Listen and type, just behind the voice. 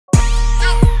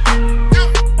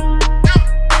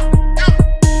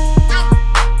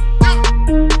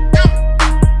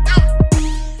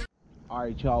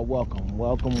y'all, welcome.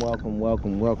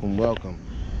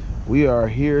 We are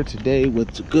here today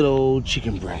with the good old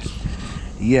chicken breast.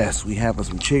 Yes, we have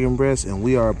some chicken breast and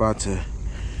we are about to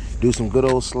do some good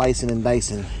old slicing and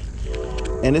dicing.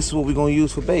 And this is what we're gonna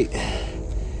use for bait.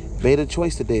 Bait of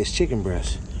choice today is chicken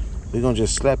breast. We're gonna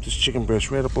just slap this chicken breast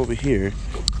right up over here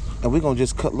and we're gonna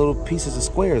just cut little pieces of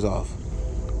squares off.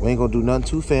 We ain't gonna do nothing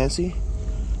too fancy.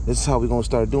 This is how we're gonna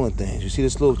start doing things. You see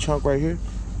this little chunk right here?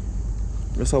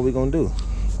 That's all we're gonna do.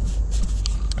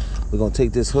 We're gonna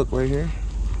take this hook right here.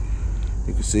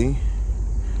 You can see.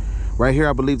 Right here,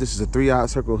 I believe this is a 3/0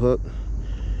 circle hook.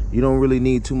 You don't really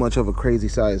need too much of a crazy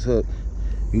size hook.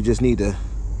 You just need to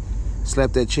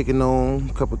slap that chicken on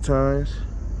a couple times,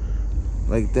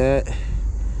 like that,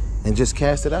 and just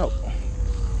cast it out.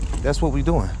 That's what we're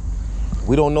doing.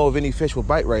 We don't know if any fish will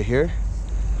bite right here,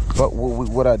 but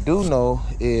what I do know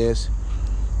is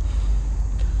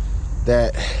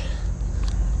that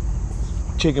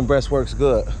chicken breast works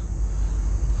good.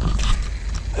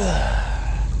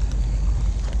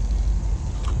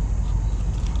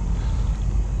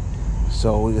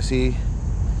 So we can see,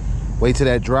 wait till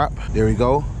that drop. There we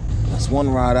go. That's one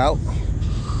rod out.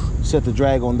 Set the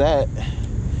drag on that.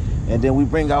 And then we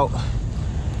bring out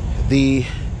the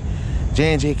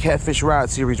J&J Catfish Rod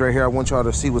Series right here. I want y'all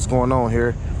to see what's going on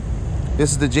here.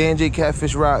 This is the J&J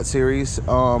Catfish Rod Series.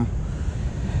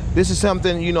 This is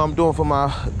something, you know, I'm doing for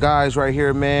my guys right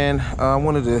here, man. I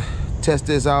wanted to test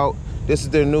this out. This is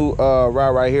their new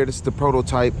rod right here. This is the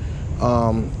prototype.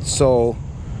 So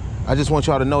I just want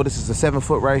y'all to know this is a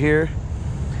 7-foot right here.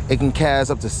 It can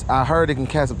cast up to, I heard it can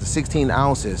cast up to 16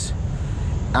 ounces.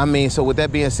 I mean, so with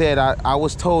that being said, I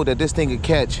was told that this thing could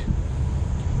catch,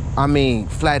 I mean,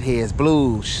 flatheads,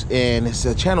 blues, and it's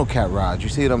a channel cat rod. You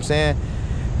see what I'm saying?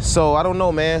 So I don't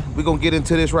know, man. We're gonna get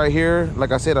into this right here.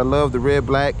 Like I said, I love the red,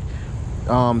 black,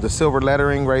 the silver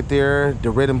lettering right there, the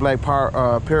red and black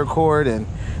paracord, and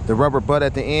the rubber butt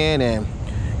at the end. And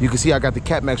you can see I got the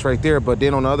Cat Max right there. But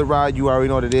then on the other rod, you already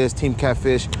know what it is, Team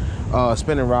Catfish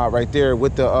spinning rod right there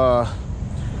with the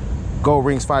Gold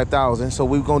Rings 5000. So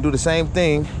we're gonna do the same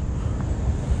thing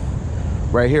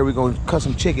right here. We're gonna cut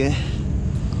some chicken,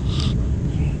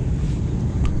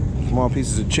 small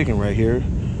pieces of chicken right here.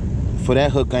 For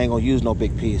that hook, I ain't gonna use no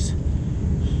big piece.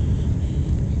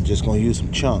 Just gonna use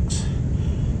some chunks.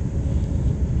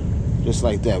 Just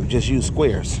like that. We just use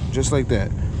squares, just like that.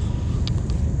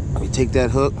 We take that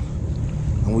hook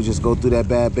and we just go through that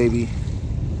bad baby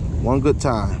one good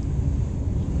time.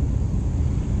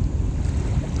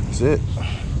 That's it.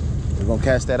 We're gonna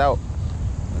cast that out.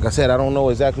 Like I said, I don't know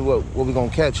exactly what we're gonna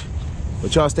catch,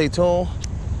 but y'all stay tuned.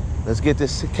 Let's get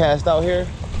this cast out here.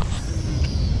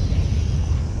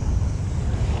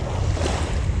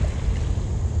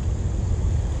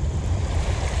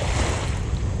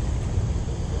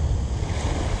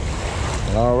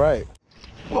 All right.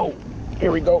 Whoa,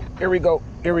 here we go.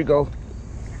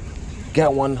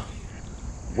 Got one.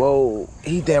 Whoa,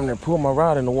 he damn near pulled my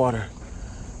rod in the water.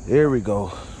 There we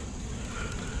go.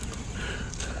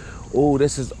 Oh,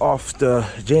 this is off the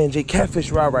J&J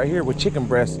Catfish rod right here with chicken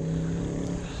breast.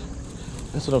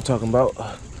 That's what I'm talking about.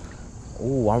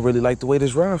 Oh, I really like the way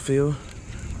this rod feel.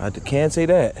 I can't say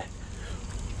that.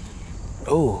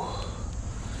 Oh,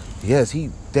 yes, he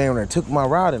damn near took my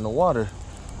rod in the water.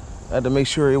 I had to make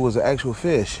sure it was an actual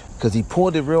fish because he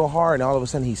pulled it real hard and all of a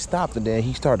sudden he stopped and then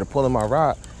he started pulling my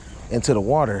rod into the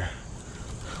water.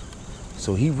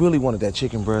 So he really wanted that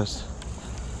chicken breast.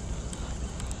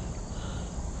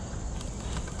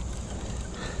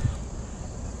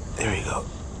 There we go.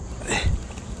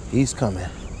 He's coming.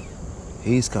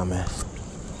 He's coming.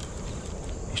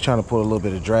 He's trying to put a little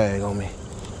bit of drag on me,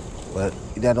 but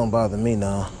that don't bother me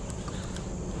now.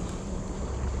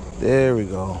 There we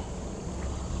go.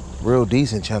 Real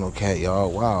decent channel cat,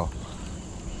 y'all. Wow.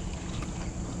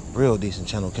 Real decent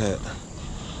channel cat.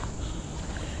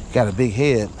 Got a big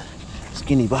head,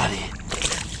 skinny body.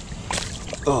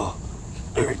 Oh,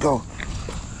 there we go.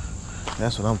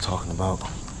 That's what I'm talking about.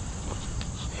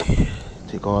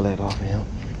 Take all that off of him.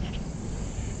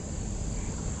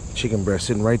 Chicken breast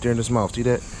sitting right there in his mouth. See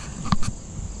that?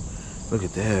 Look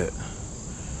at that.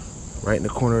 Right in the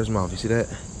corner of his mouth. You see that?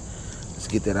 Let's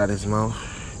get that out of his mouth.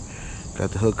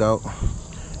 Got the hook out.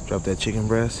 Drop that chicken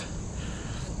breast.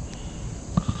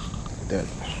 Look at that.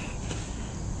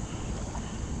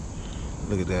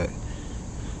 Look at that.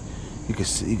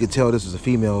 You could tell this was a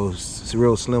female. It's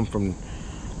real slim from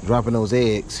dropping those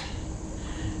eggs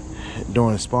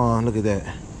during the spawn. Look at that.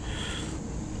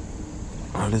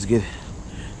 All right, let's get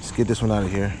this one out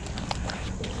of here.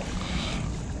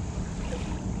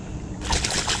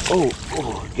 Oh,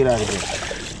 get out of here.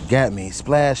 Got me,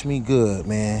 splashed me good,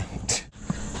 man.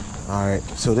 All right,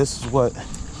 so this is what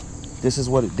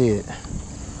it did.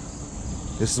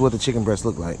 This is what the chicken breast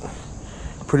looked like.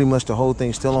 Pretty much the whole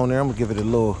thing's still on there. I'm gonna give it a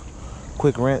little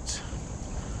quick rinse.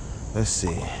 Let's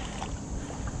see.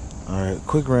 All right,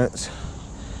 quick rinse.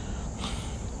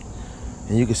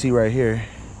 And you can see right here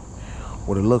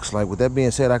what it looks like. With that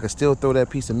being said, I could still throw that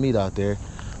piece of meat out there,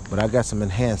 but I got some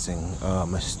enhancing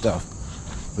stuff.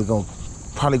 We're gonna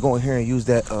probably go in here and use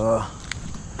that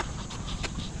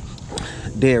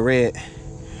dead red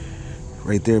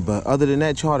right there. But other than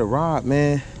that, y'all, the rod,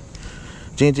 man,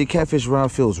 J&J Catfish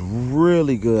rod feels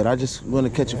really good. I just want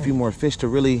to catch a few more fish to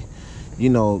really, you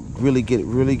know, really get a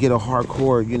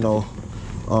hardcore, you know,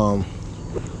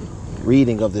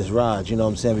 reading of this rod, you know what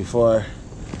I'm saying, before,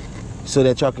 so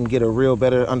that y'all can get a real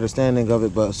better understanding of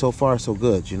it. But so far so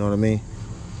good, you know what I mean?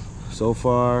 So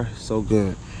far so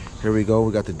good. Here we go.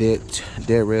 We got the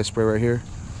dead red spray right here.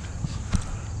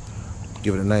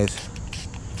 Give it a nice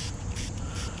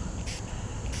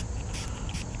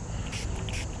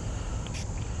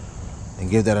and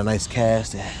give that a nice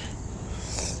cast.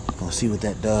 Gonna see what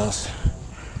that does.